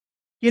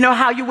You know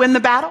how you win the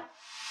battle?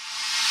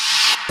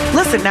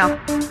 Listen now.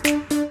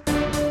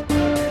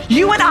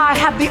 You and I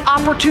have the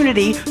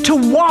opportunity to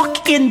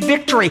walk in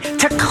victory,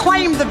 to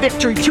claim the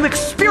victory, to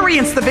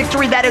experience the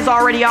victory that is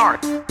already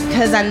ours.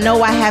 Because I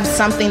know I have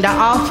something to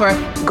offer.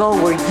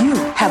 Go where you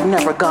have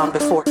never gone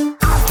before.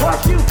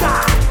 What you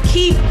got?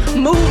 Keep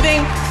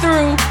moving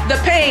through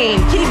the pain.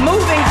 Keep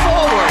moving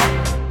forward.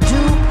 Do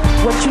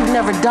what you've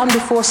never done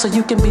before so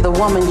you can be the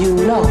woman you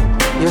know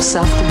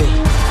yourself to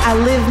be. I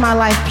live my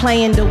life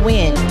playing to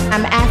win.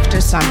 I'm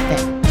after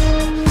something.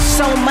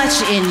 So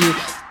much in you.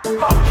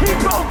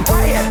 Keep on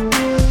playing.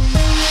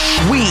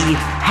 We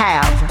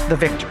have the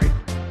victory.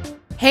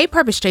 Hey,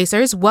 Purpose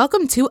Chasers,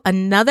 welcome to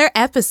another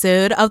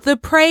episode of the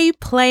Pray,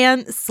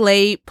 Plan,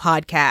 Slay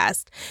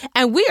podcast.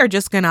 And we are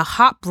just going to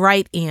hop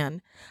right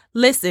in.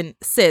 Listen,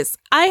 sis,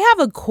 I have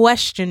a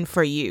question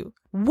for you.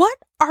 What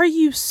are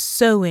you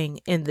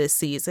sowing in this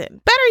season?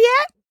 Better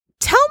yet,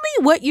 tell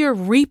me what you're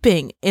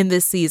reaping in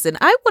this season.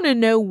 I want to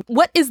know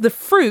what is the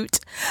fruit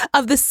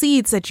of the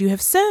seeds that you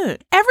have sown.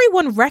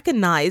 Everyone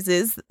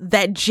recognizes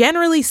that,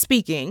 generally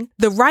speaking,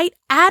 the right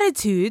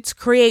attitudes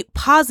create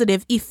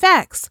positive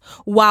effects,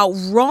 while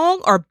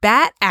wrong or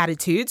bad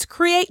attitudes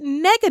create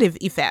negative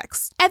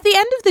effects. At the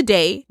end of the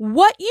day,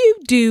 what you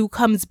do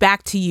comes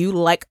back to you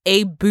like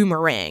a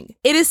boomerang.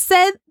 It is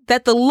said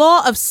that the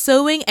law of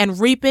sowing and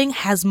reaping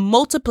has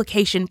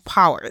multiplication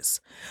powers.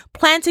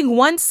 Planting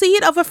one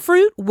seed of a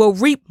fruit will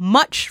reap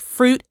much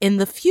fruit in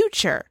the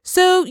future.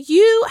 So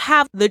you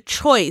have the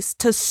choice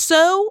to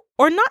sow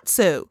or not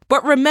sow.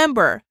 But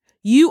remember,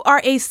 you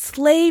are a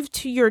slave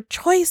to your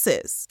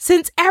choices.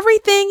 Since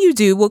everything you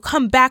do will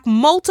come back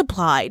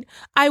multiplied,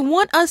 I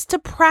want us to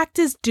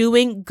practice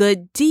doing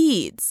good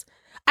deeds.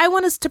 I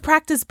want us to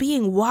practice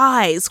being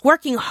wise,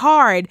 working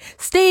hard,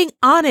 staying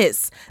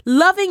honest,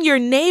 loving your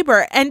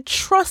neighbor, and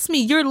trust me,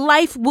 your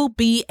life will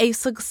be a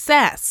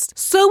success.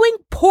 Sowing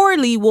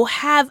poorly will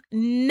have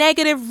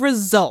negative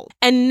results,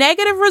 and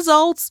negative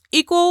results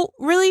equal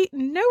really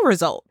no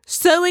result.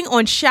 Sowing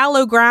on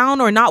shallow ground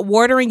or not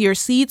watering your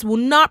seeds will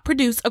not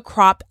produce a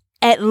crop,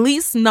 at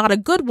least not a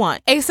good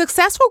one. A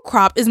successful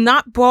crop is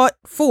not brought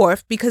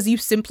forth because you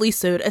simply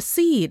sowed a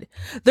seed.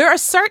 There are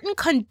certain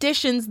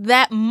conditions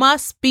that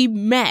must be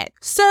met.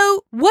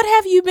 So, what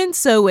have you been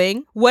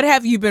sowing? What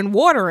have you been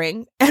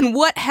watering? And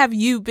what have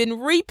you been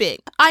reaping?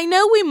 I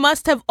know we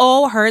must have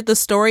all heard the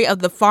story of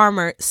the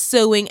farmer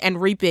sowing and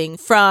reaping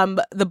from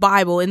the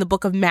Bible in the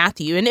book of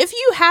Matthew. And if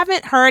you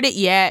haven't heard it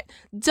yet,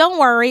 don't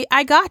worry,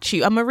 I got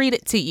you. I'm going to read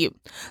it to you.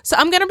 So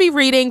I'm going to be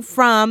reading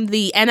from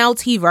the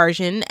NLT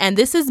version, and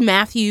this is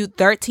Matthew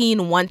 13,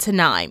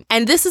 1-9.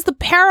 And this is the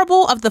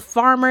parable of the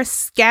farmer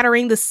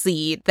scattering the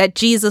seed that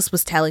Jesus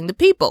was telling the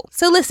people.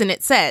 So listen,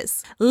 it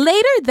says,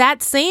 "Later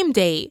that same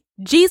day,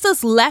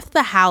 Jesus left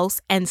the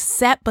house and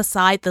sat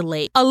beside the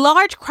lake. A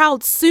large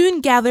crowd soon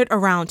gathered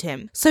around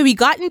him. So he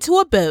got into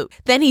a boat.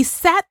 Then he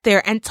sat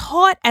there and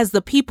taught as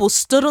the people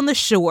stood on the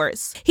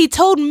shores. He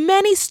told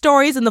many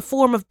stories in the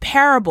form of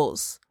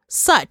parables,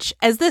 such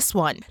as this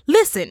one.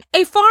 Listen,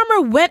 a farmer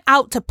went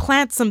out to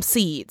plant some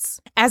seeds.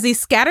 As he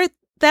scattered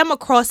them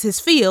across his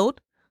field,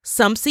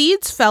 some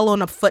seeds fell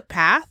on a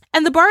footpath,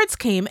 and the birds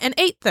came and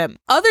ate them.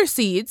 Other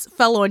seeds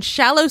fell on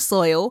shallow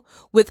soil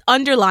with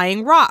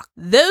underlying rock.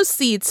 Those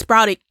seeds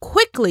sprouted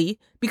quickly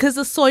because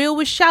the soil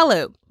was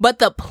shallow, but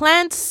the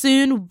plants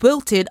soon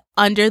wilted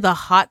under the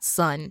hot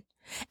sun.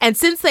 And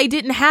since they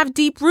didn't have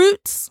deep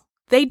roots,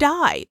 they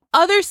died.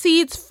 Other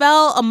seeds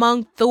fell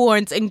among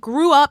thorns and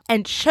grew up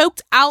and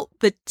choked out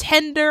the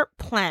tender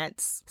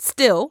plants.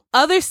 Still,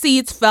 other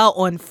seeds fell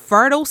on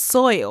fertile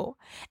soil,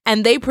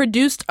 and they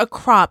produced a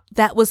crop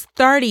that was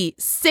 30,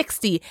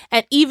 60,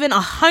 and even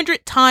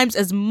 100 times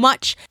as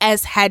much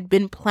as had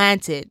been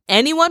planted.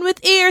 Anyone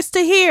with ears to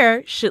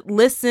hear should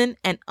listen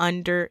and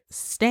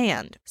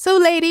understand." So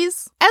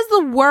ladies, as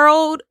the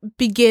world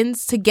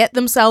begins to get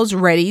themselves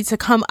ready to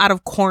come out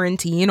of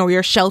quarantine or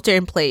your shelter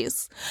in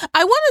place,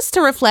 I want us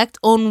to reflect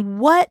on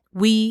what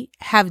we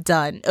have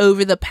done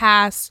over the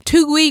past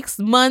 2 weeks,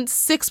 months,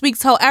 6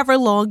 weeks, however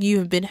long you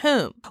have been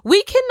home.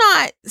 We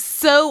cannot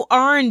sow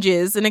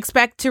oranges and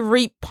expect to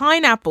reap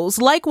pineapples.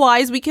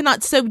 Likewise, we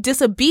cannot sow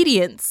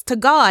disobedience to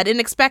God and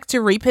expect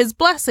to reap his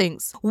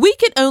blessings. We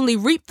can only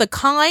reap the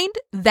kind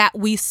that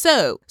we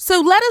sow.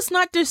 So let us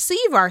not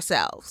deceive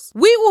ourselves.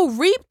 We will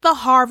reap the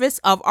harvest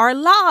of our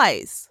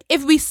lies.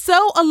 If we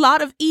sow a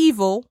lot of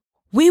evil,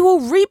 we will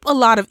reap a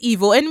lot of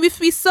evil. And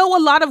if we sow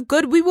a lot of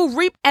good, we will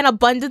reap an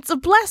abundance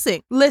of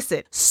blessing.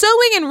 Listen,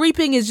 sowing and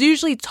reaping is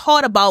usually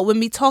taught about when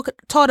we talk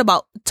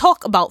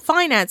about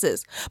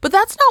finances, but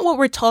that's not what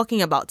we're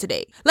talking about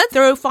today. Let's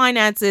throw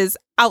finances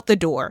out the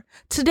door.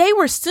 Today,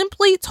 we're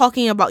simply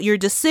talking about your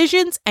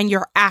decisions and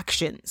your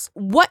actions.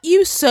 What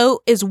you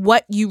sow is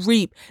what you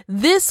reap.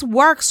 This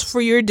works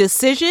for your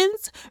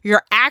decisions,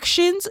 your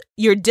actions,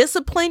 your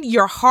discipline,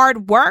 your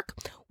hard work.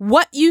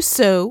 What you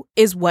sow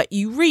is what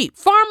you reap.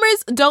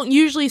 Farmers don't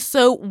usually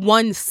sow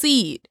one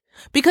seed.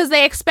 because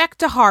they expect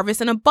to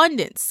harvest in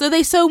abundance. So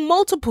they sow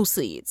multiple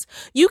seeds.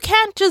 You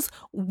can't just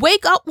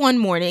wake up one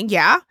morning,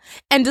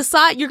 and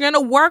decide you're going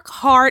to work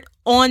hard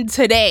on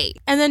today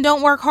and then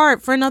don't work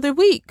hard for another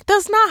week.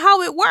 That's not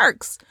how it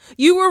works.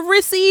 You will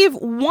receive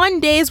one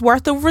day's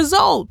worth of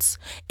results.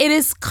 It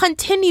is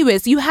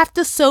continuous. You have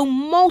to sow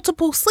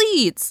multiple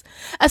seeds.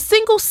 A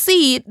single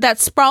seed that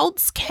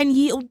sprouts can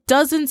yield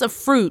dozens of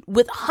fruit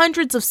with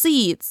hundreds of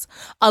seeds.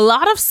 A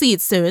lot of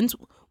seed sown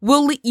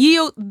will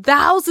yield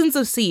thousands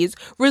of seeds,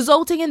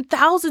 resulting in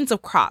thousands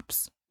of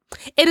crops.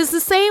 It is the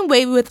same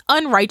way with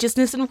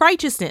unrighteousness and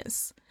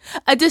righteousness.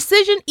 A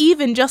decision,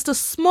 even just a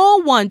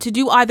small one, to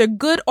do either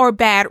good or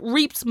bad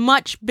reaps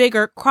much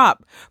bigger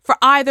crop for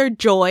either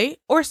joy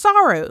or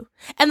sorrow.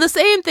 And the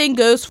same thing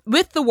goes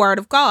with the word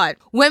of God.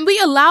 When we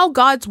allow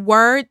God's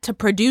word to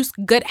produce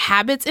good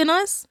habits in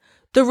us,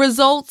 the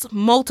results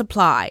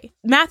multiply.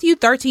 Matthew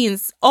 13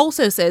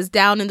 also says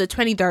down in the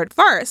 23rd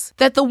verse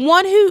that the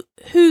one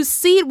whose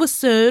seed was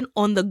sown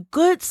on the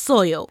good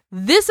soil,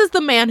 this is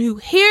the man who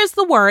hears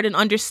the word and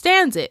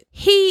understands it.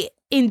 He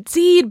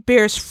indeed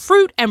bears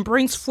fruit and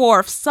brings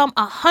forth some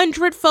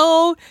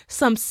 100-fold,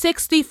 some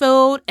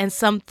 60-fold, and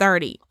some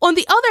 30. On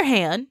the other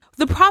hand,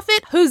 the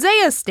prophet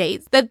Hosea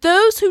states that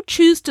those who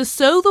choose to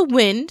sow the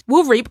wind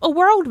will reap a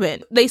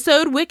whirlwind. They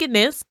sowed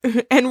wickedness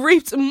and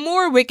reaped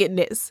more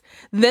wickedness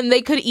than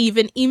they could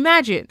even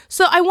imagine.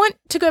 So I want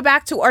to go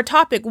back to our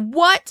topic.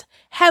 What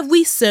have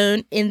we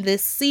sown in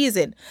this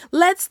season?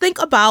 Let's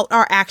think about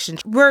our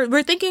actions.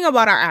 We're thinking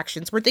about our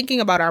actions. We're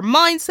thinking about our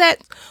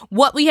mindset,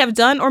 what we have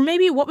done, or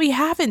maybe what we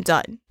haven't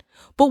done.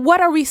 But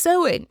what are we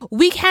sowing?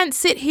 We can't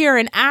sit here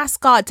and ask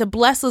God to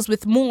bless us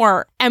with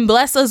more and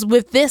bless us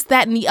with this,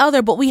 that, and the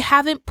other, but we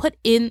haven't put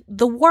in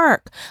the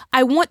work.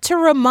 I want to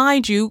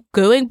remind you,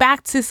 going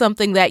back to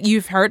something that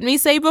you've heard me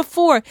say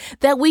before,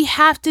 that we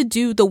have to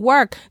do the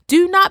work.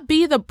 Do not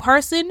be the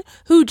person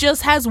who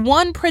just has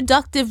one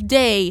productive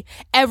day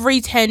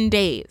every 10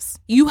 days.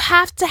 You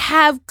have to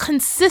have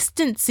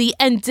consistency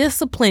and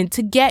discipline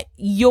to get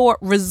your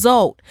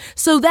result.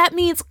 So that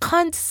means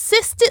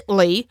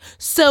consistently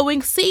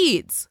sowing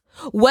seeds.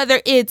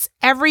 Whether it's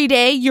every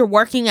day you're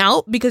working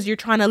out because you're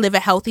trying to live a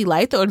healthy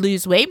life or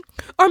lose weight,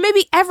 or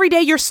maybe every day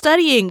you're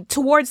studying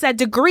towards that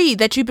degree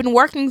that you've been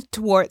working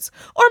towards,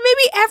 or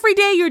maybe every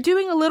day you're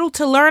doing a little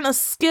to learn a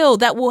skill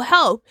that will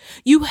help.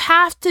 You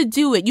have to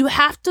do it. You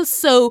have to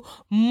sow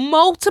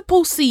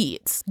multiple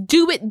seeds.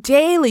 Do it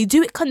daily.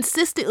 Do it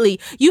consistently.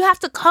 You have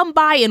to come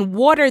by and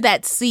water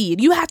that seed.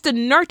 You have to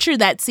nurture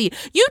that seed.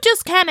 You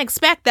just can't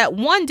expect that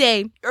one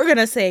day you're going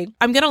to say,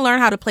 I'm going to learn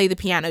how to play the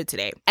piano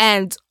today.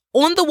 And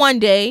on the one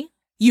day,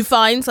 you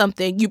find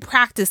something, you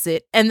practice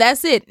it, and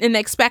that's it, and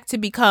expect to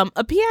become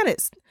a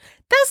pianist.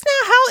 That's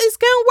not how it's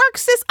going to work,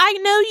 sis. I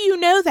know you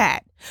know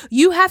that.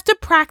 You have to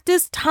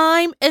practice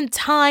time and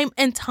time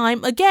and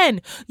time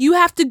again. You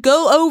have to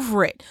go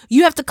over it.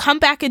 You have to come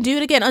back and do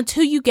it again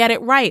until you get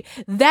it right.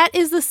 That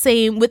is the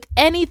same with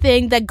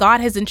anything that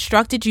God has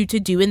instructed you to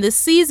do in this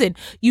season.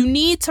 You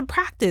need to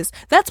practice.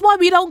 That's why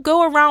we don't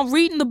go around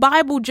reading the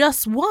Bible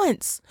just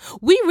once.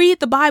 We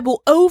read the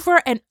Bible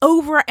over and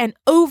over and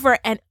over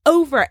and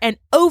over and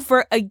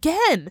over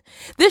again.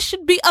 This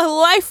should be a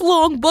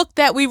lifelong book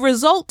that we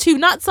resort to,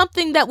 not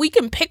something that we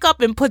can pick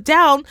up and put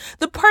down.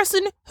 The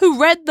person who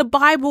read the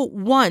Bible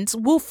once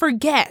will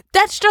forget.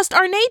 That's just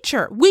our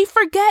nature. We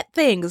forget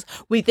things.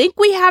 We think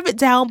we have it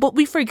down, but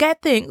we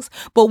forget things.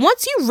 But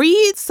once you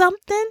read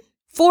something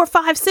 4,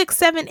 5, 6,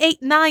 7,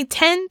 8, 9,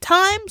 10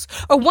 times,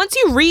 or once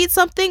you read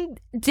something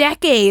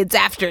decades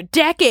after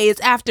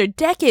decades after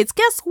decades,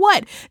 guess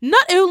what?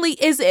 Not only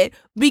is it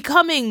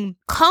becoming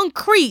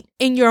concrete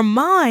in your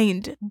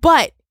mind,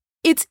 but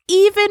it's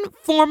even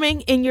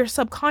forming in your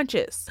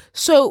subconscious.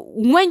 So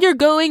when you're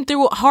going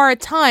through hard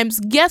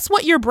times, guess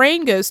what your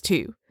brain goes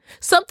to?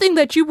 Something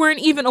that you weren't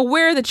even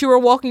aware that you were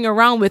walking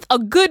around with. A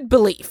good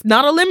belief,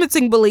 not a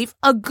limiting belief,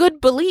 a good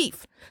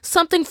belief.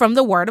 Something from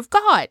the Word of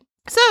God.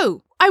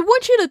 So I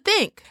want you to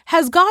think,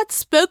 has God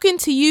spoken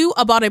to you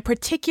about a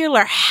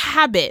particular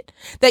habit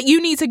that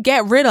you need to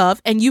get rid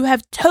of and you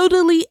have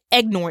totally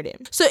ignored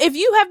it? So if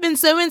you have been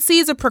sowing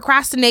seeds of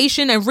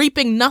procrastination and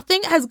reaping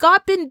nothing, has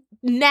God been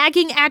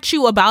nagging at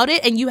you about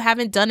it and you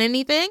haven't done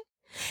anything?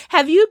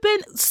 Have you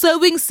been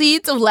sowing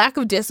seeds of lack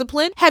of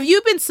discipline? Have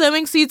you been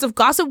sowing seeds of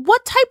gossip?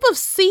 What type of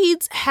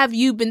seeds have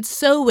you been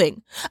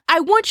sowing?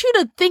 I want you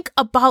to think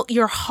about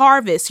your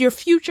harvest, your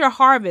future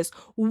harvest.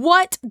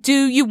 What do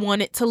you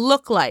want it to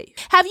look like?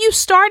 Have you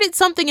started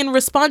something in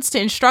response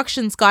to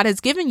instructions God has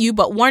given you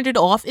but wandered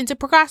off into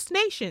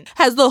procrastination?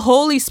 Has the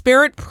Holy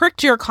Spirit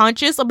pricked your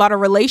conscience about a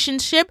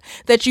relationship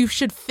that you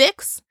should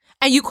fix?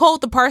 And you called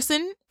the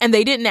person and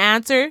they didn't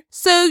answer,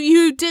 so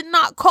you did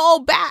not call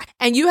back.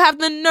 And you have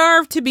the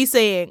nerve to be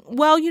saying,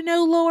 well,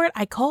 Lord,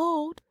 I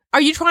called. Are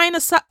you trying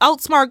to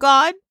outsmart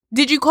God?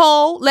 Did you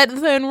call, let the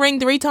phone ring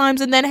 3 times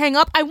and then hang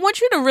up? I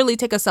want you to really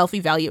take a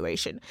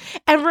self-evaluation.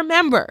 And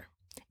remember,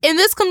 In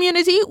this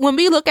community, when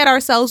we look at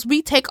ourselves,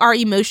 we take our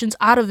emotions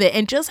out of it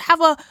and just have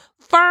a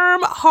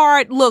firm,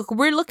 hard look.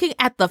 We're looking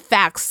at the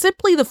facts,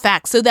 simply the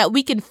facts, so that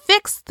we can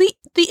fix the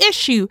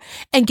issue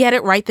and get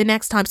it right the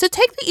next time. So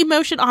take the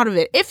emotion out of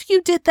it. If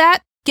you did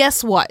that,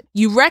 guess what?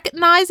 You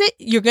recognize it,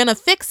 you're going to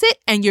fix it,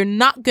 and you're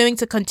not going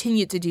to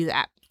continue to do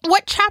that.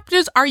 What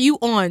chapters are you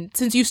on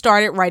since you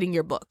started writing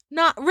your book?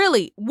 Not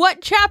really. What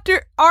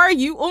chapter are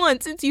you on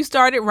since you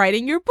started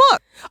writing your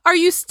book? Are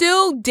you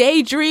still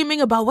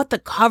daydreaming about what the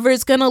cover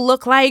is going to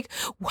look like?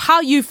 How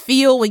you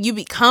feel when you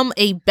become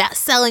a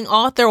best-selling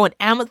author on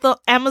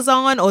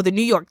Amazon or the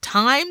New York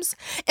Times?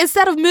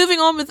 Instead of moving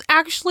on with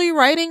actually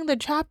writing the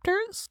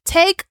chapters?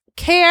 Take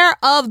care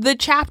of the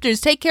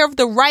chapters. Take care of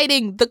the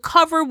writing. The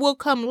cover will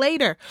come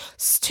later.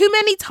 Too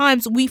many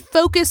times we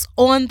focus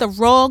on the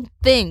wrong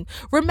thing.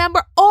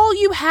 Remember, all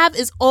you have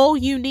is all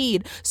you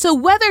need. So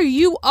whether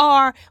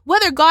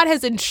God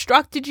has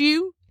instructed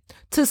you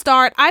to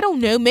start, I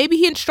don't know, maybe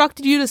he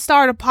instructed you to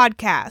start a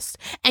podcast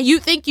and you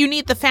think you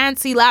need the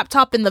fancy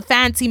laptop and the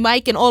fancy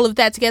mic and all of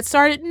that to get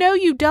started. No,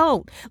 you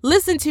don't.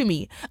 Listen to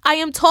me. I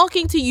am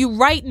talking to you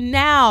right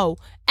now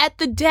at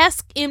the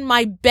desk in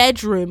my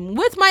bedroom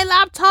with my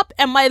laptop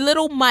and my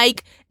little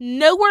mic.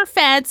 Nowhere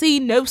fancy,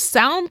 no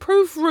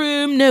soundproof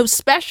room, no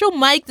special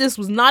mic. This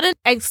was not an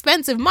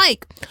expensive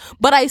mic,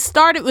 but I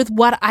started with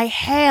what I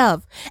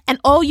have, and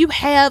all you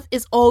have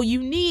is all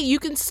you need. You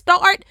can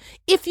start,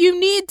 if you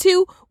need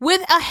to,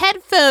 with a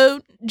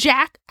headphone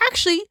jack.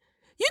 Actually,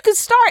 you can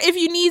start, if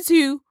you need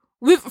to,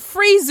 with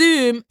free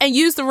Zoom and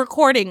use the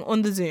recording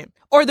on the Zoom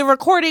or the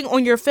recording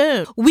on your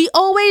phone. We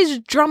always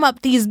drum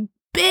up these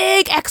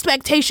big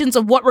expectations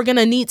of what we're going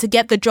to need to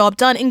get the job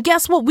done. And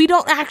guess what? We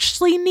don't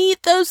actually need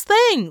those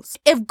things.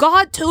 If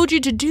God told you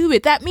to do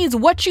it, that means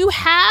what you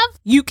have,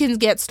 you can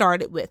get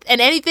started with.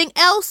 And anything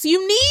else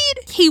you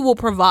need, he will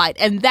provide.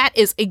 And that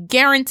is a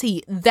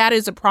guarantee. That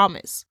is a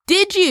promise.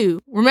 Did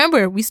you,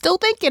 remember, we still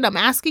thinking, I'm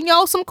asking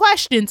y'all some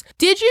questions.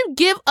 Did you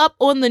give up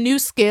on the new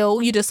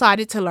skill you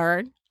decided to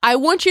learn? I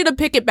want you to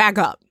pick it back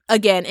up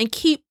again and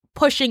keep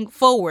pushing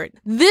forward.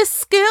 This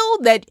skill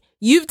that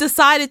you've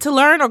decided to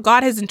learn or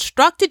God has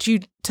instructed you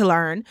to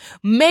learn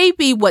may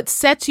be what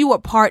sets you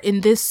apart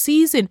in this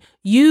season.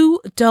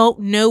 You don't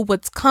know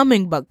what's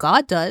coming, but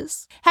God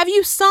does. Have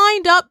you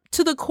signed up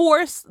to the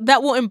course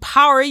that will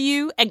empower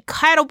you and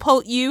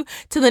catapult you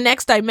to the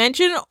next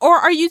dimension, or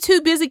are you too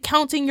busy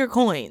counting your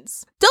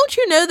coins? Don't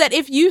you know that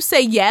if you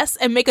say yes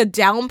and make a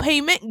down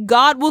payment,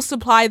 God will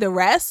supply the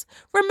rest?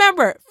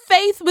 Remember,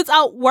 faith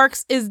without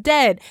works is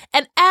dead.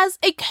 And as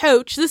a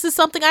coach, this is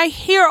something I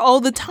hear all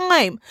the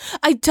time.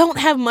 I don't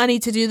have money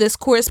to do this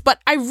course,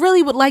 but I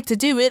really would like to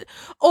do it.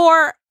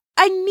 Or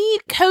I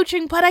need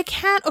coaching, but I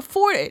can't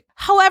afford it.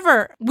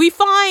 However, we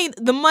find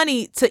the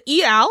money to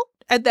eat out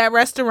at that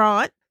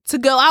restaurant, to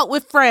go out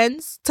with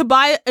friends, to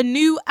buy a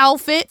new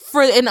outfit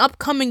for an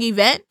upcoming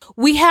event.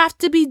 We have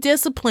to be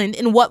disciplined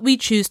in what we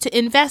choose to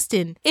invest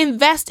in.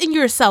 Invest in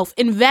yourself.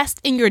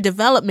 Invest in your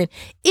development.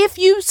 If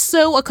you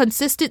sow a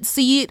consistent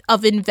seed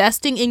of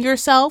investing in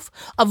yourself,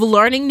 of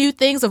learning new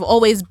things, of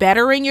always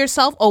bettering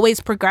yourself,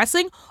 always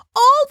progressing,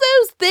 all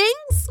those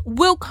things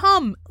will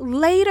come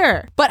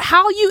later. But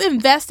how you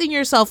invest in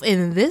yourself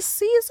in this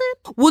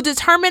season will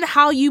determine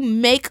how you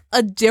make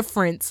a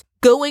difference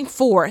going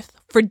forth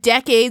for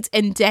decades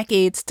and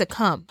decades to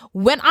come.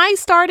 When I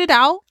started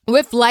out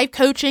with life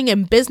coaching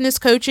and business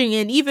coaching,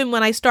 and even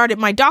when I started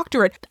my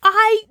doctorate,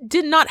 I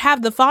did not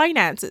have the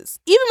finances,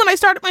 even when I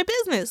started my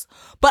business,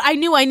 but I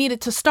knew I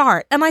needed to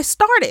start, and I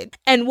started.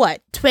 And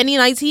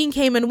 2019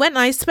 came and went,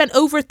 and I spent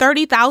over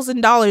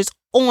 $30,000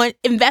 on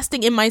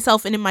investing in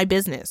myself and in my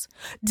business.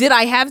 Did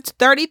I have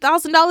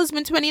 $30,000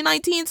 when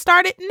 2019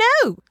 started?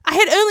 No. I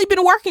had only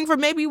been working for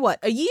maybe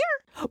a year?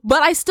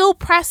 But I still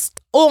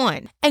pressed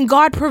on, and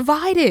God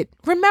provided.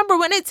 Remember,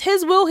 when it's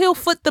his will, he'll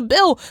foot the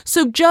bill.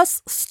 So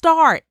just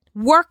start.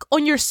 Work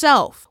on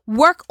yourself.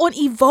 Work on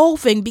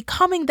evolving,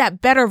 becoming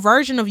that better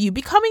version of you,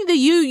 becoming the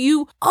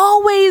you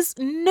always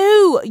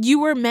knew you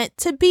were meant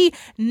to be.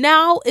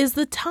 Now is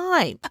the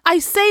time. I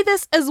say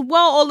this as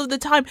well all of the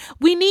time.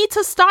 We need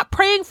to stop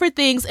praying for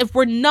things if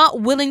we're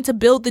not willing to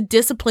build the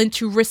discipline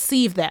to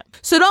receive them.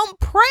 So don't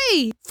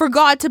pray for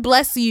God to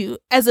bless you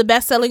as a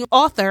best-selling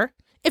author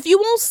if you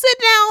won't sit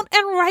down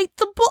and write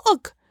the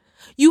book.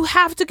 You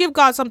have to give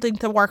God something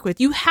to work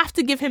with. You have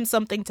to give him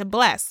something to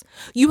bless.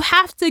 You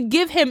have to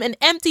give him an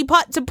empty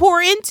pot to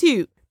pour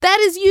into. That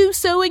is you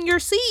sowing your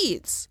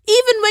seeds.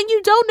 Even when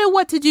you don't know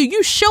what to do,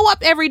 you show up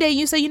every day and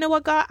you say, you know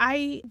what, God,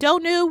 I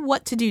don't know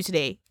what to do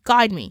today.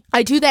 Guide me.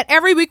 I do that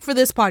every week for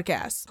this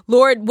podcast.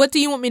 Lord, what do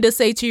you want me to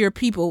say to your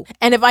people?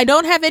 And if I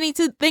don't have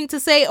anything to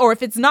say, or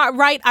if it's not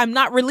right, I'm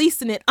not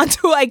releasing it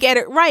until I get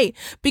it right,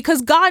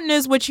 because God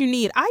knows what you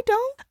need. I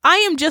don't. I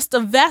am just a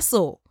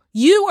vessel.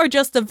 You are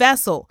just a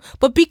vessel,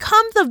 but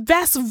become the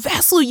best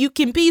vessel you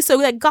can be so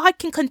that God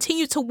can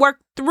continue to work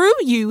through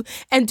you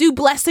and do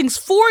blessings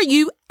for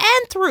you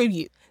and through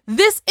you.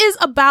 This is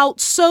about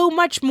so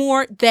much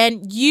more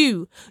than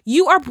you.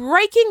 You are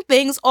breaking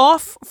things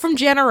off from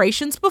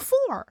generations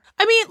before.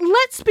 I mean,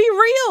 let's be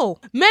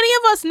real. Many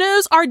of us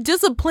knows our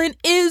discipline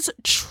is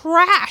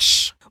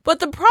trash. But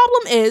the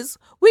problem is,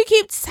 we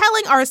keep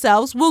telling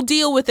ourselves we'll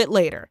deal with it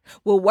later.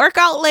 We'll work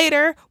out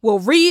later. We'll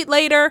read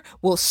later.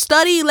 We'll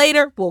study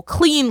later. We'll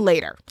clean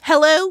later.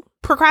 Hello?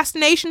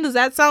 Procrastination, does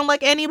that sound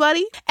like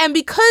anybody? And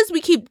because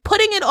we keep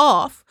putting it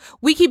off,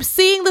 we keep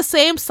seeing the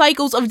same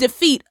cycles of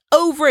defeat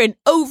over and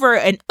over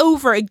and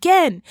over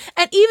again.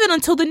 And even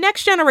until the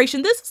next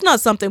generation, this is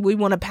not something we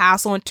want to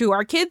pass on to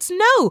our kids.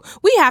 No,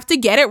 we have to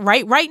get it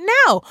right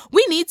now.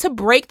 We need to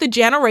break the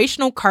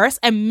generational curse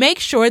and make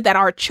sure that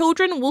our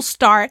children will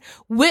start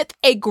with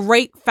a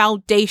great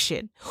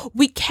foundation.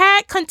 We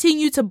can't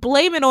continue to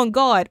blame it on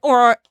God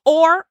or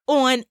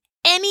on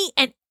any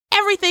and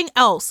everything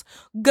else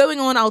going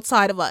on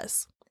outside of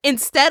us,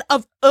 instead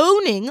of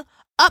owning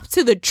up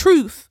to the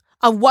truth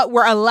of what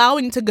we're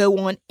allowing to go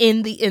on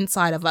in the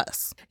inside of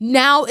us.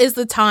 Now is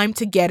the time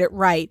to get it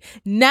right.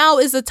 Now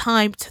is the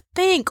time to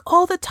think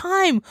all the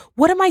time,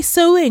 what am I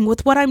sowing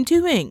with what I'm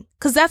doing?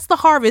 Because that's the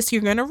harvest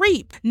you're going to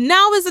reap.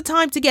 Now is the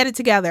time to get it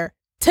together.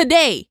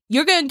 Today.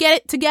 You're going to get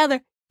it together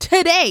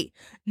today.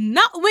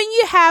 Not when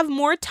you have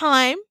more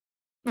time.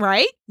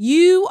 Right?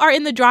 You are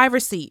in the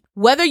driver's seat,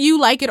 whether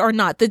you like it or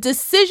not. The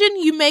decision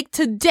you make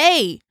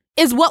today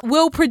is what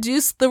will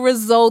produce the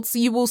results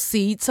you will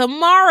see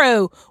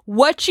tomorrow.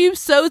 What you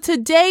sow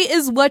today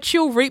is what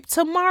you'll reap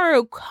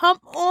tomorrow. Come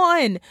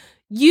on.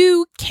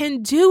 You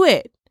can do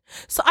it.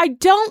 So I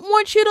don't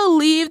want you to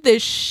leave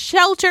this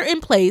shelter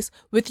in place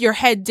with your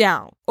head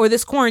down, or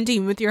this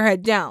quarantine with your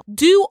head down.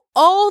 Do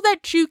all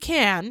that you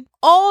can,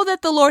 all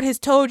that the Lord has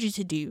told you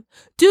to do.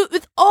 Do it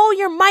with all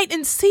your might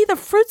and see the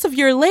fruits of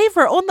your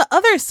labor on the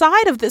other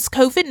side of this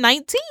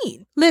COVID-19.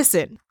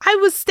 Listen, I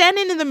was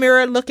standing in the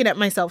mirror looking at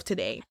myself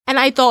today, and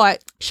I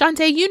thought,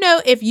 Shantae,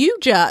 if you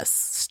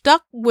just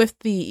stuck with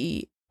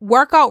the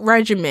workout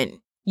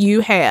regimen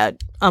you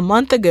had a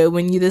month ago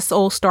when this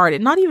all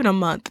started, not even a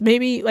month,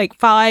 maybe like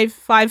five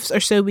or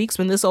so weeks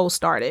when this all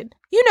started.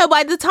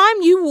 By the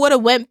time you would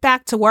have went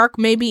back to work,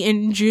 maybe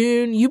in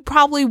June, you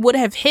probably would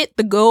have hit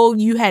the goal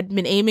you had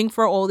been aiming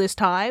for all this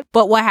time.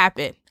 But what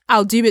happened?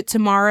 I'll do it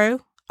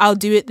tomorrow. I'll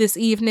do it this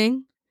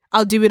evening.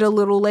 I'll do it a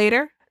little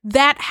later.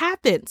 That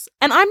happens.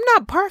 And I'm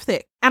not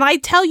perfect. And I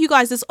tell you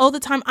guys this all the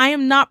time. I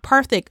am not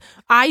perfect.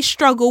 I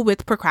struggle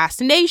with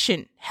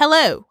procrastination.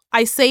 Hello.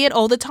 I say it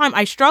all the time.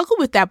 I struggle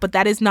with that, but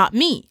that is not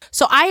me.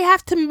 So I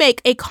have to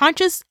make a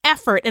conscious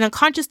effort and a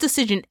conscious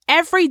decision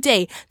every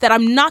day that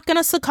I'm not going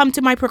to succumb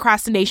to my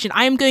procrastination.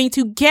 I am going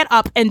to get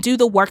up and do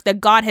the work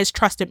that God has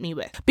trusted me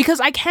with,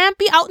 because I can't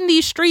be out in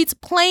these streets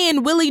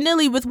playing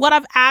willy-nilly with what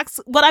I've asked,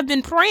 what I've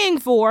been praying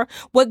for,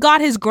 what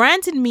God has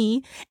granted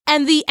me,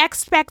 and the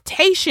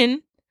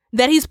expectation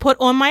that he's put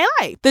on my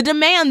life, the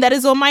demand that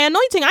is on my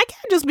anointing. I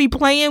can't just be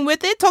playing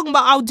with it, talking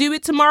about I'll do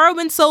it tomorrow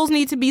when souls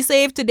need to be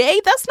saved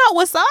today. That's not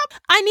what's up.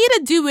 I need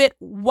to do it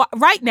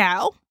right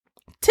now,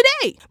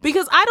 today,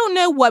 because I don't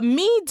know what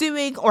me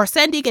doing or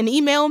sending an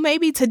email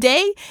maybe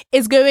today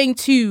is going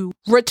to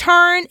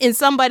return in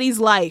somebody's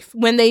life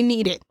when they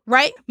need it,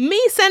 right?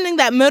 Me sending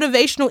that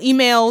motivational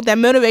email, that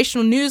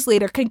motivational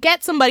newsletter could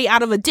get somebody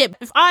out of a dip.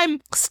 If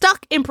I'm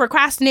stuck in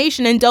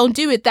procrastination and don't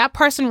do it, that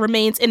person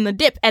remains in the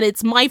dip, and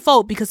it's my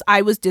fault because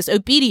I was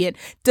disobedient.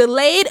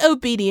 Delayed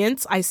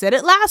obedience, I said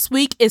it last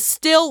week, is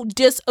still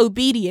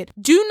disobedient.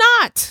 Do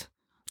not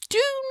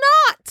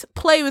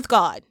play with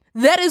God.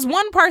 That is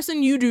one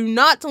person you do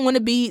not want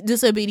to be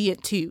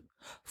disobedient to.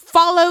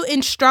 Follow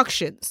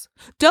instructions.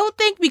 Don't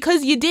think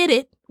because you did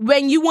it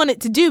when you wanted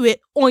to do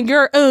it on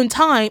your own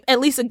time, at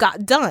least it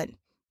got done.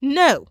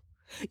 No.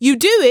 You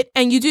do it,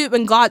 and you do it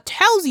when God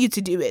tells you to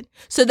do it,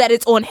 so that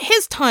it's on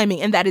his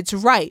timing and that it's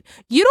right.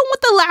 You don't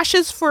want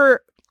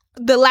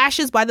the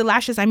lashes, by the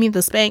lashes, I mean the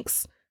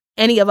Spanx.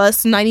 Any of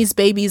us 90s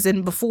babies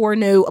and before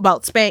know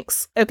about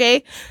Spanx,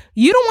 okay?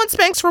 You don't want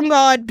Spanx from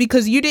God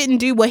because you didn't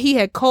do what he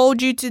had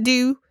called you to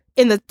do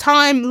in the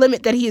time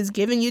limit that he has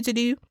given you to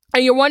do.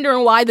 And you're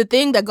wondering why the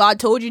thing that God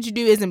told you to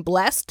do isn't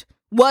blessed.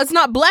 Well, it's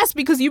not blessed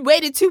because you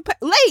waited too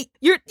late.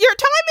 Your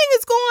timing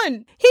is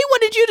gone. He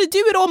wanted you to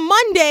do it on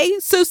Monday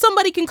so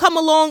somebody can come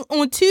along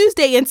on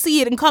Tuesday and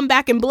see it and come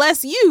back and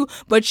bless you.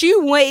 But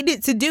you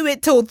waited to do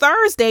it till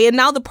Thursday, and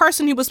now the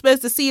person who was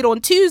supposed to see it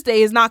on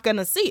Tuesday is not going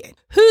to see it.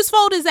 Whose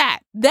fault is that?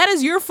 That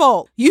is your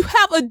fault. You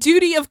have a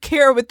duty of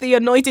care with the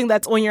anointing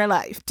that's on your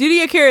life.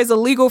 Duty of care is a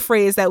legal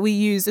phrase that we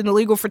use in the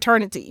legal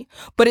fraternity,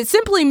 but it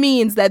simply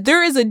means that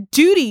there is a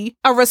duty,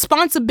 a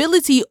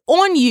responsibility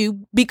on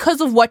you because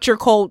of what you're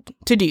called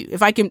to do,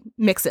 if I can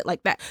mix it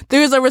like that.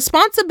 There's a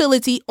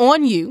responsibility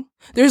on you.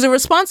 There's a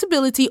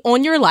responsibility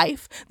on your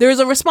life. There's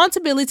a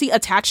responsibility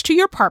attached to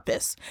your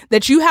purpose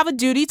that you have a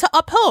duty to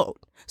uphold.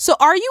 So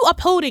are you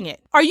upholding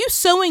it? Are you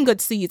sowing good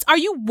seeds? Are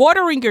you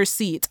watering your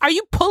seeds? Are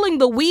you pulling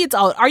the weeds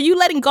out? Are you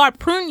letting God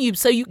prune you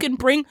so you can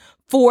bring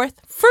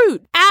forth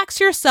fruit? Ask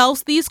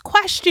yourselves these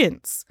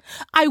questions.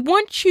 I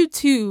want you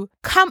to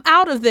come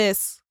out of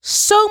this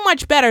so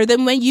much better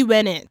than when you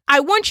went in. I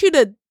want you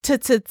to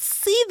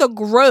see the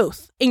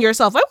growth in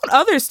yourself. I want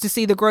others to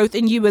see the growth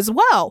in you as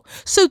well.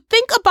 So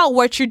think about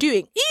what you're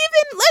doing.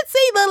 Even, let's say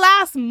the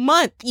last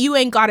month you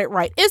ain't got it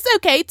right. It's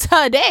okay.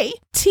 Today,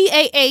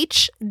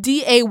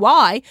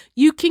 TAHDAY,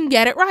 you can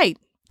get it right.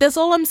 That's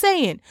all I'm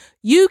saying.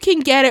 You can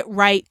get it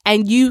right,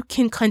 and you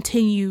can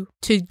continue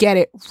to get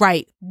it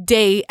right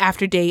day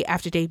after day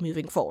after day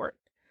moving forward.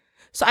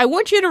 So I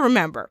want you to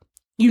remember,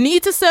 you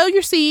need to sow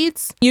your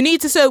seeds. You need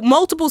to sow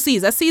multiple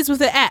seeds. That's seeds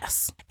with an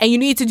S. And you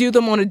need to do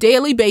them on a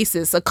daily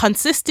basis, a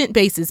consistent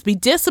basis. Be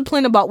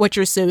disciplined about what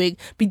you're sowing.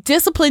 Be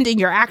disciplined in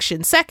your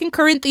actions. 2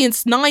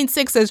 Corinthians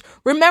 9:6 says,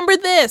 remember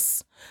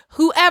this,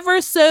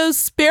 whoever sows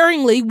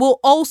sparingly will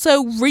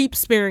also reap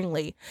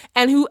sparingly.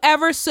 And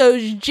whoever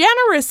sows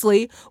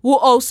generously will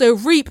also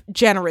reap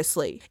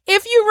generously.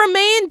 If you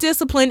remain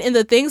disciplined in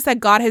the things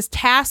that God has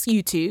tasked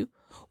you to,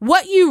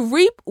 what you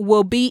reap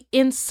will be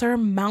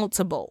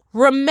insurmountable.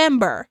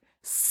 Remember,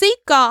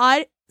 seek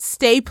God,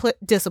 stay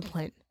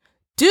disciplined.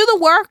 Do the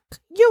work,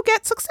 you'll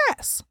get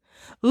success.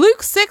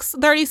 Luke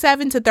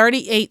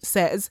 6:37-38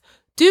 says,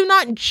 do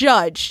not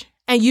judge,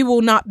 and you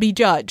will not be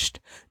judged.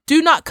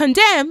 Do not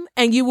condemn,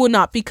 and you will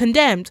not be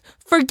condemned.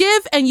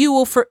 Forgive, and you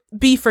will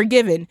be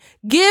forgiven.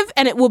 Give,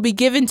 and it will be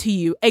given to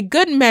you. A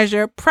good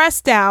measure,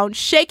 pressed down,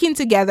 shaking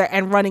together,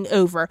 and running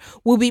over,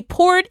 will be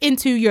poured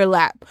into your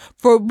lap.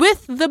 For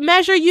with the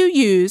measure you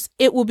use,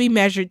 it will be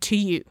measured to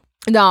you.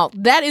 Now,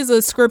 that is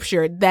a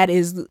scripture that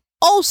is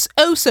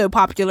also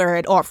popular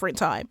at offering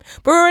time.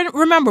 But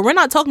remember, we're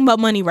not talking about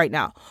money right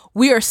now.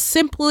 We are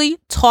simply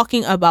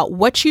talking about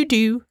what you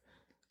do,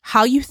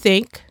 how you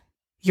think,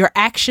 your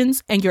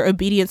actions, and your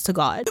obedience to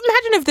God.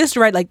 Imagine if this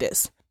read like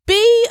this.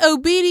 Be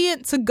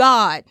obedient to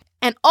God,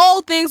 and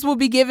all things will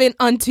be given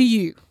unto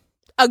you.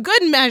 A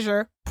good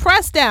measure,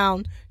 pressed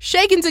down,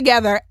 shaken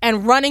together,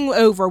 and running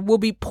over will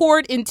be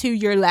poured into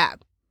your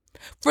lap.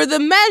 For the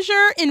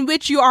measure in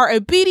which you are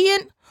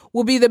obedient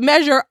will be the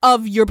measure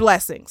of your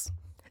blessings.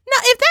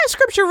 Now, if that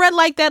scripture read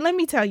like that, let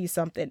me tell you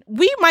something.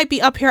 We might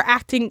be up here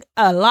acting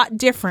a lot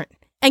different.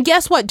 And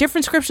guess what?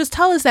 Different scriptures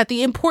tell us that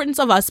the importance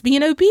of us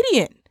being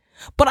obedient.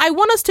 But I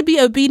want us to be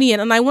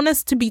obedient, and I want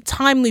us to be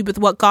timely with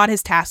what God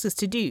has tasked us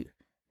to do.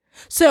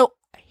 So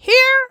here,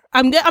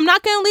 I'm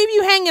not going to leave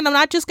you hanging. I'm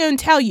not just going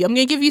to tell you. I'm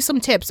going to give you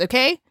some tips,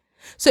 okay?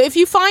 So if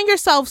you find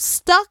yourself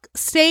stuck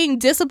staying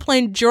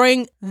disciplined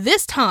during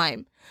this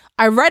time,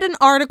 I read an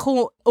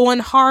article on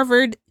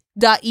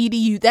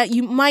Harvard.edu that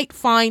you might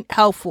find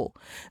helpful.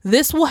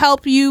 This will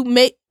help you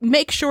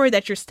make sure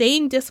that you're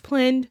staying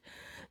disciplined,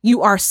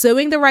 you are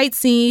sowing the right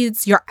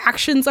seeds, your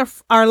actions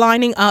are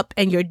lining up,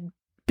 and you're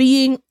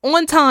being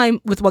on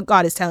time with what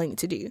God is telling you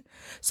to do.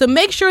 So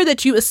make sure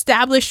that you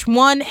establish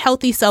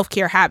healthy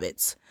self-care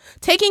habits.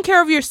 Taking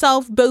care of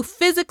yourself both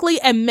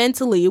physically and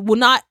mentally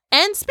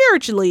and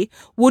spiritually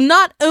will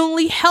not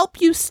only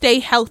help you stay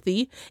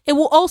healthy, it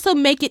will also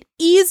make it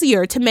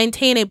easier to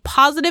maintain a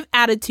positive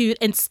attitude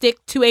and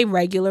stick to a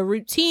regular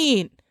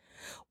routine.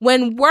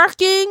 When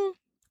working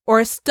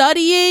or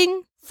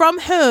studying from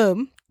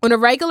home on a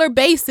regular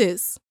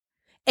basis,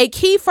 a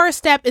key first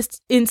step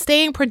in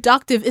staying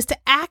productive is to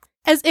act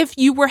as if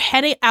you were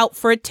heading out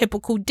for a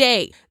typical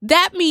day.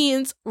 That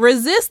means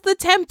resist the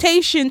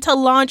temptation to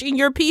lounge in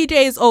your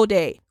PJs all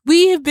day.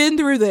 We have been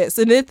through this.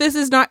 And if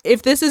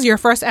this is your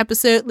first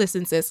episode,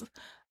 listen, sis,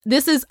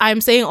 I'm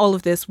saying all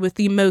of this with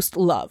the most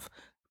love.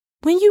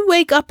 When you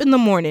wake up in the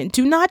morning,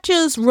 do not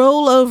just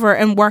roll over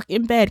and work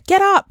in bed.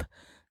 Get up,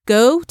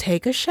 go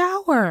take a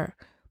shower,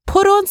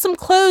 put on some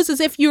clothes as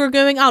if you were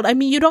going out. I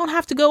mean, you don't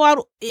have to go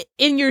out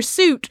in your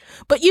suit,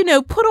 but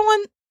put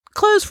on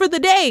clothes for the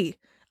day.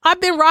 I've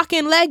been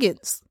rocking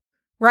leggings,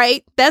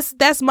 right?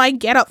 That's my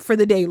get up for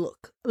the day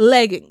look.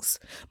 Leggings.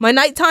 My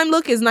nighttime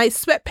look is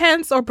nice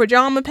sweatpants or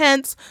pajama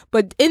pants,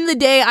 but in the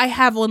day I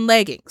have on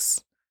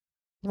leggings,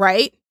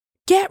 right?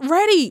 Get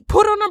ready.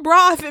 Put on a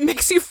bra if it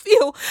makes you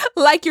feel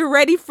like you're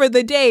ready for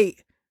the day,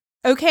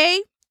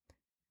 okay?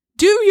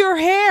 Do your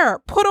hair.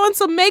 Put on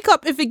some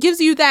makeup if it gives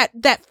you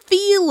that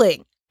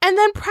feeling. And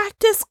then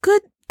practice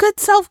good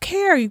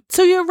self-care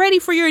so you're ready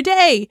for your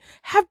day.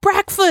 Have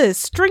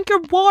breakfast, drink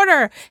your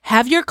water,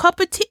 have your cup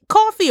of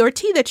coffee or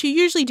tea that you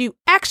usually do.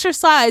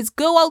 Exercise,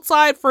 go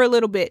outside for a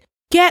little bit.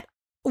 Get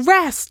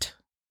rest.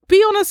 Be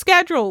on a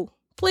schedule.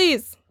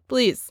 Please.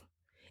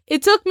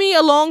 It took me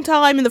a long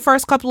time in the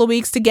first couple of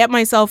weeks to get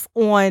myself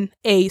on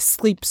a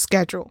sleep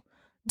schedule.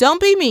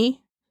 Don't be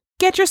me.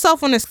 Get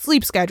yourself on a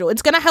sleep schedule.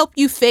 It's going to help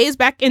you phase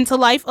back into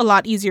life a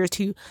lot easier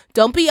too.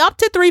 Don't be up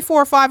to 3,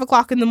 4, 5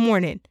 o'clock in the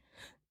morning.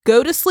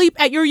 Go to sleep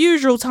at your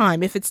usual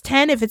time. If it's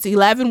 10, if it's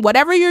 11,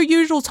 whatever your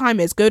usual time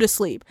is, go to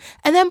sleep.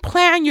 And then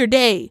plan your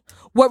day.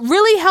 What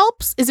really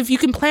helps is if you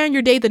can plan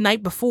your day the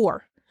night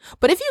before.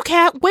 But if you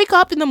can't, wake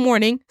up in the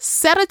morning,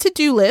 set a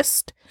to-do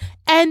list,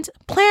 and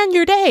plan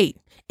your day.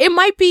 It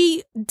might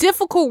be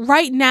difficult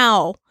right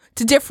now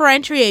to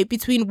differentiate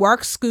between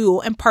work, school,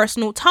 and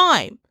personal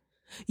time.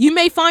 You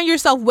may find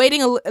yourself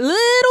waiting a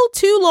little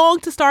too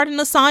long to start an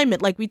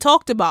assignment like we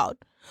talked about.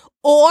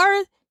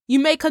 Or You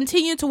may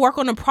continue to work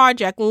on a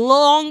project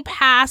long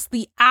past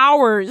the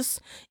hours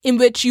in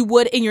which you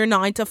would in your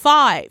 9 to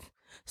 5.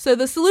 So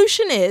the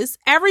solution is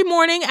every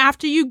morning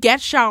after you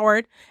get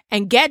showered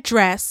and get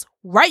dressed,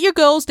 write your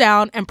goals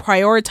down and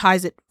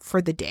prioritize it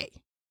for the day.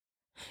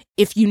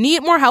 If you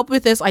need more help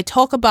with this, I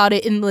talk about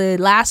it in the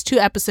last 2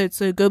 episodes,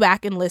 so go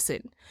back and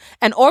listen.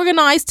 An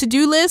organized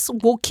to-do list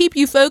will keep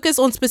you focused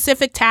on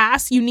specific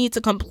tasks you need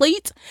to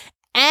complete,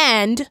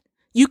 and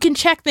you can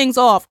check things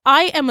off.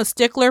 I am a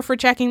stickler for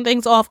checking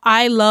things off.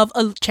 I love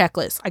a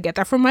checklist. I get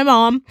that from my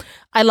mom.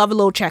 I love a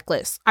little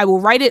checklist. I will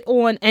write it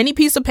on any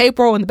piece of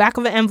paper or in the back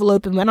of an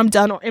envelope, and when I'm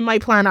done or in my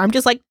planner, I'm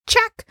just like,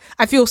 check.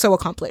 I feel so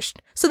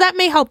accomplished. So that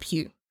may help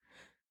you.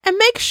 And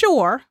make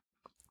sure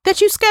that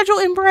you schedule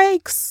in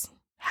breaks.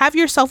 Have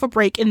yourself a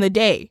break in the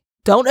day.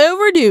 Don't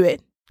overdo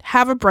it.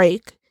 Have a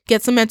break,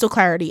 get some mental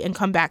clarity, and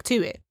come back to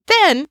it.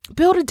 Then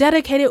build a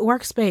dedicated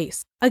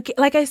workspace.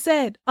 Like I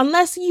said,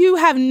 unless you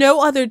have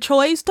no other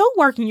choice, don't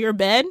work in your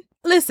bed.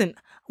 Listen,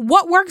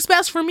 what works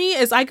best for me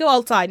is I go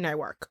outside and I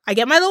work. I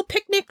get my little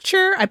picnic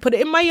chair, I put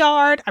it in my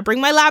yard, I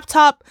bring my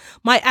laptop,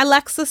 my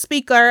Alexa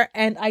speaker,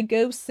 and I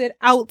go sit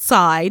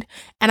outside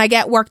and I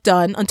get work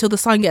done until the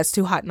sun gets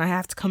too hot and I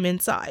have to come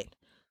inside.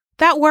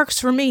 That works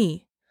for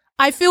me.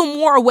 I feel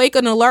more awake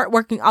and alert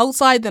working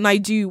outside than I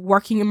do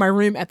working in my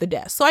room at the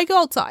desk. So I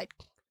go outside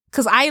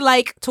because I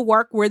like to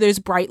work where there's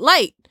bright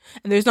light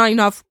and there's not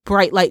enough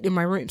bright light in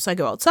my room. So I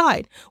go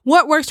outside.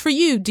 What works for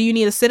you? Do you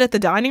need to sit at the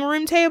dining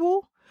room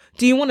table?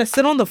 Do you want to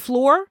sit on the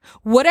floor?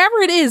 Whatever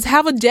it is,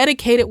 have a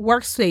dedicated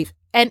workspace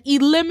and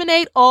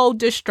eliminate all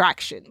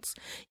distractions.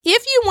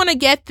 If you want to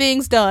get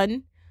things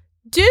done,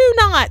 do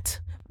not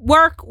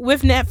work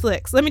with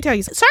Netflix. Let me tell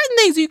you, certain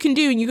things you can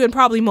do and you can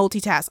probably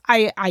multitask.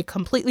 I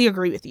completely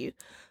agree with you.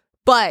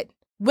 But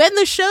when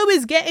the show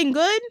is getting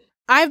good,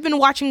 I've been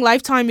watching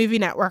Lifetime Movie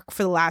Network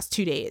for the last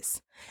 2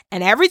 days.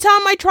 And every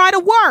time I try to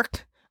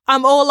work,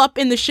 I'm all up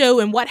in the show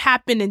and what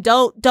happened and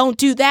don't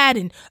do that.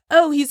 And,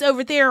 oh, he's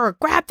over there or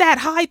grab that,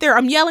 hide there.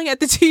 I'm yelling at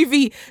the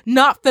TV,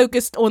 not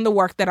focused on the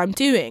work that I'm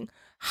doing.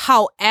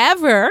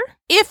 However,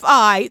 if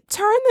I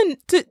turn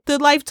the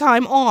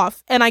Lifetime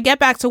off and I get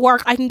back to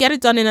work, I can get it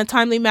done in a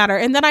timely manner.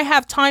 And then I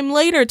have time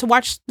later to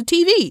watch the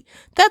TV.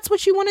 That's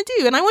what you want to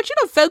do. And I want you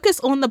to focus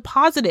on the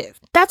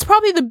positive. That's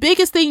probably the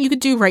biggest thing you could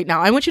do right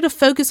now. I want you to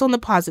focus on the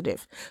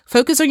positive.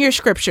 Focus on your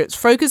scriptures.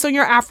 Focus on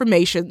your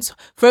affirmations.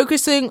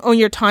 Focusing on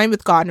your time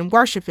with God and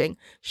worshiping.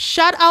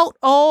 Shut out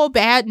all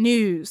bad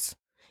news.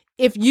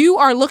 If you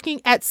are looking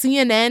at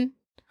CNN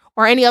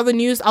or any other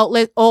news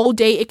outlet all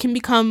day, it can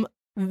become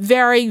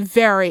very,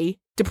 very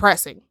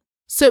depressing.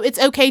 So it's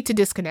okay to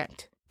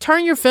disconnect.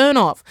 Turn your phone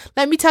off.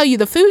 Let me tell you,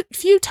 the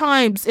few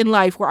times in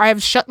life where I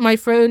have shut my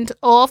phone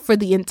off for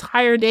the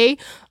entire day,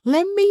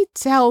 let me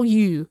tell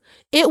you,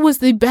 it was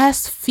the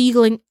best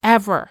feeling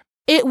ever.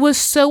 It was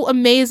so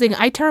amazing.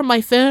 I turned my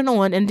phone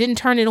on and didn't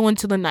turn it on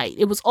till the night.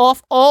 It was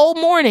off all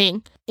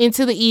morning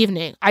into the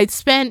evening. I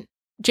spent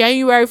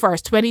January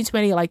 1st,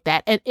 2020 like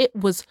that, and it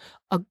was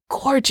a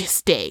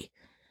gorgeous day.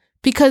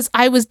 Because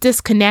I was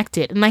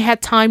disconnected and I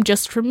had time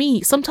just for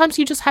me. Sometimes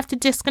you just have to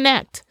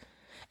disconnect.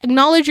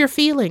 Acknowledge your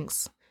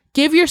feelings.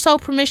 Give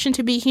yourself permission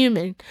to be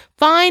human.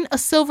 Find a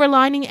silver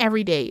lining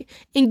every day.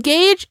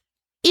 Engage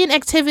in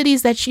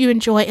activities that you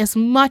enjoy as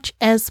much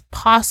as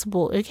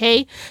possible,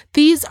 okay?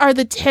 These are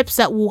the tips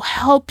that will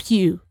help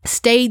you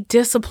stay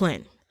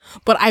disciplined.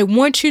 But I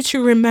want you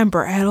to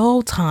remember at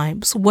all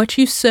times, what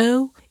you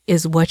sow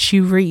is what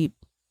you reap.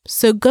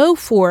 So go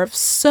forth,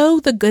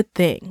 sow the good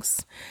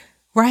things,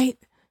 right?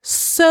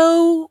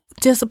 So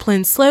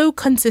discipline, so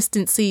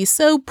consistency,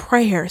 so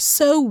prayer,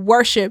 so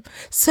worship,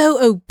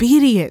 so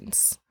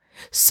obedience,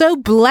 so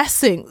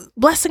blessing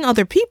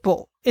other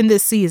people in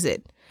this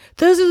season.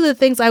 Those are the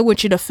things I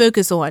want you to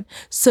focus on.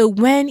 So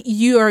when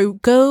you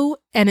go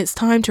and it's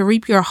time to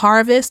reap your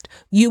harvest,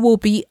 you will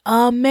be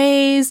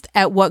amazed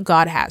at what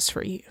God has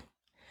for you.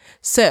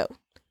 So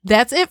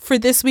that's it for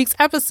this week's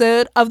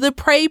episode of the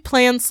Pray,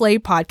 Plan, Slay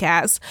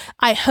podcast.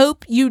 I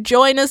hope you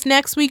join us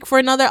next week for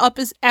another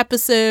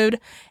episode.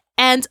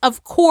 And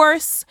of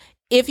course,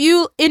 if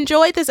you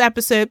enjoyed this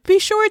episode, be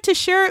sure to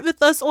share it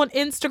with us on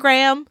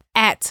Instagram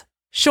at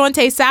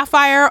Shante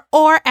Sapphire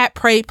or at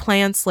Pray,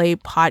 Plan, Slay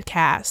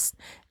podcast.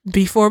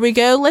 Before we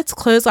go, let's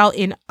close out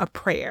in a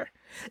prayer.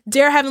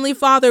 Dear Heavenly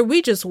Father,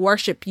 we just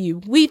worship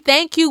you. We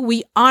thank you.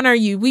 We honor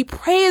you. We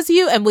praise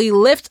you and we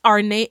lift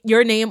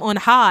your name on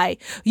high.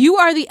 You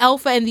are the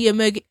Alpha and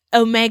the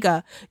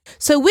Omega.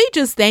 So we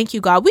just thank you,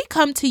 God. We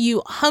come to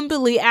you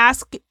humbly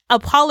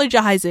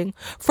apologizing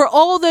for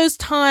all those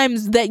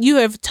times that you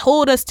have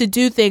told us to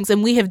do things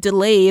and we have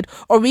delayed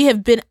or we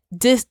have been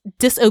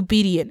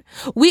disobedient.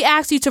 We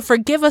ask you to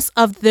forgive us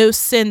of those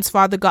sins,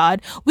 Father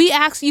God. We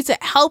ask you to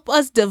help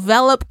us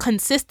develop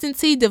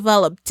consistency,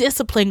 develop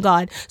discipline,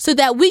 God, so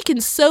that we can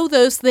sow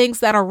those things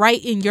that are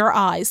right in your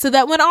eyes, so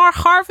that when our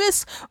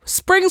harvest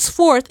springs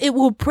forth, it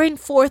will bring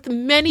forth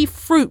many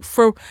fruit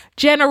for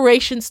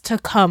generations to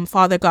come,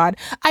 Father God.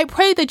 I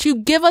pray that you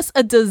give us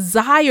a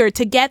desire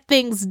to get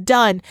things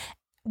done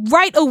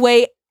right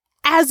away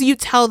as you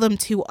tell them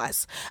to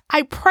us.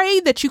 I pray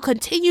that you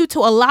continue to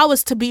allow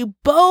us to be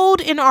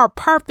bold in our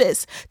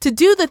purpose, to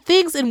do the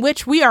things in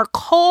which we are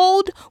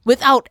called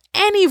without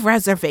any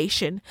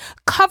reservation.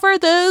 Cover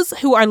those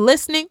who are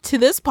listening to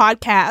this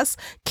podcast.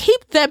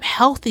 Keep them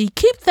healthy,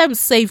 keep them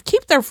safe,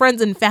 keep their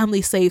friends and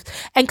family safe,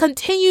 and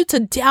continue to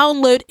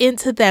download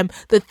into them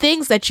the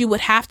things that you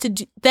would have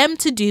them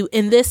to do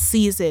in this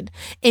season.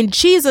 In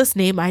Jesus'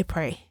 name I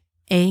pray.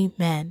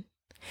 Amen.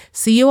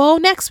 See you all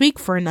next week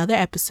for another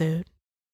episode.